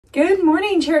Good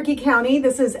morning, Cherokee County.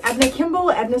 This is Edna Kimble,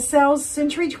 Edna Sells,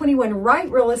 Century 21 Wright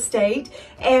Real Estate.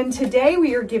 And today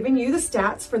we are giving you the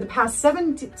stats for the past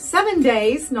seven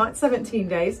days, not 17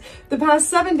 days, the past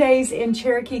 7 days in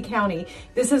Cherokee County.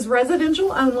 This is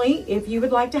residential only. If you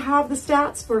would like to have the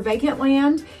stats for vacant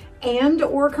land and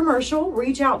or commercial,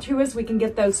 reach out to us. We can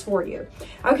get those for you.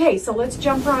 Okay, so let's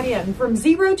jump right in. From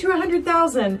 0 to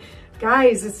 100,000,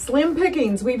 guys, it's slim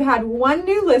pickings. We've had 1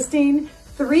 new listing,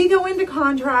 3 go into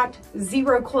contract,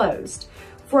 0 closed.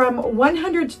 From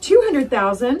 100 to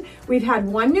 200,000, we've had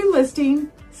 1 new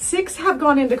listing, 6 have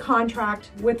gone into contract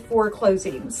with 4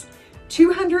 closings.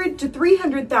 200 to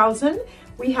 300,000,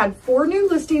 we had 4 new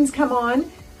listings come on,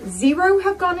 0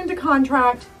 have gone into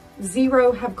contract,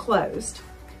 0 have closed.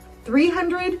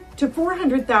 300 to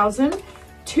 400,000,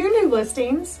 2 new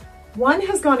listings, 1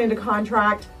 has gone into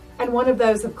contract, and 1 of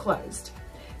those have closed.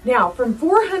 Now, from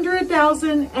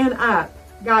 400,000 and up,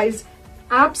 guys,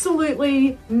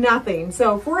 absolutely nothing.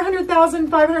 So 400,000,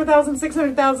 500,000,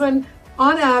 600,000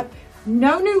 on up,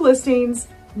 no new listings,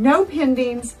 no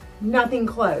pendings, nothing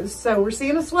closed. So we're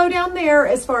seeing a slowdown there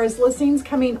as far as listings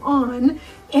coming on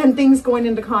and things going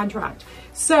into contract.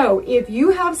 So if you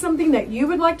have something that you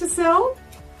would like to sell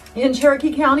in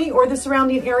Cherokee County or the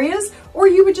surrounding areas, or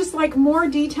you would just like more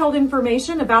detailed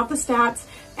information about the stats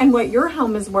and what your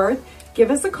home is worth, give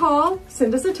us a call,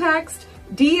 send us a text,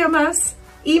 DM us,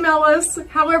 email us,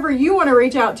 however you want to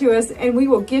reach out to us, and we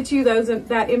will get you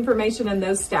that information and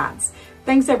those stats.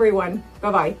 Thanks, everyone.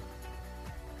 Bye-bye.